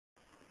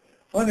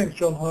My name's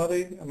John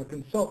Hardy. I'm a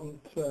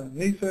consultant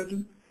knee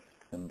surgeon.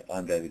 And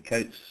I'm David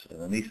Coates, an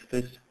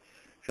anaesthetist.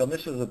 John,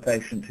 this was a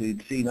patient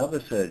who'd seen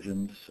other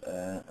surgeons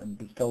and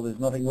was told there's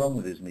nothing wrong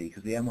with his knee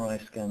because the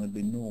MRI scan had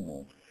been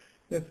normal.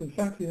 Yes, in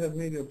fact he had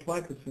medial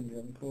plica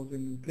syndrome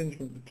causing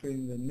impingement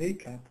between the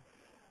kneecap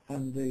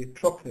and the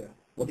trochlea.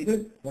 What are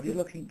you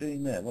looking at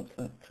doing there? What's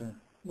that?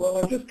 Well,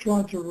 I've just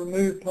tried to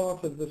remove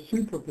part of the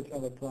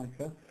Suprapatella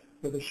Plica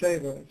with a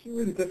shaver. It's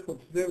really difficult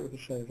to do it with a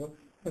shaver.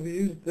 If you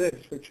use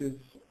this, which is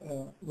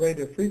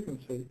radio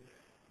frequency,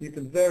 you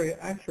can very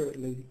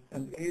accurately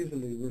and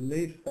easily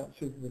release that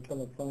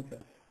Suprapatella Plica.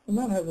 And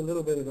that has a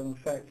little bit of an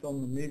effect on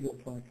the medial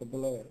plica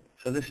below it.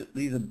 So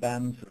these are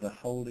bands that are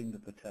holding the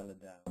patella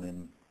down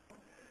in...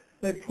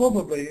 They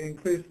probably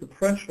increase the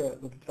pressure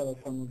at the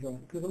patellofemoral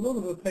joint, because a lot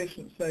of the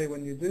patients say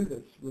when you do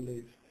this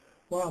release,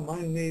 wow,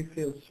 my knee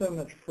feels so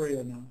much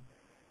freer now.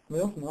 And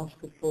they often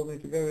ask us for me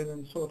to go in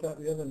and sort out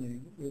the other knee,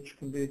 which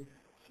can be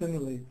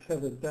similarly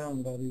tethered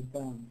down by these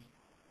bands.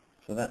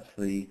 So that's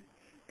the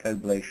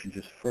coblation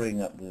just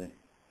freeing up the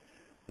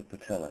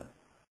patella.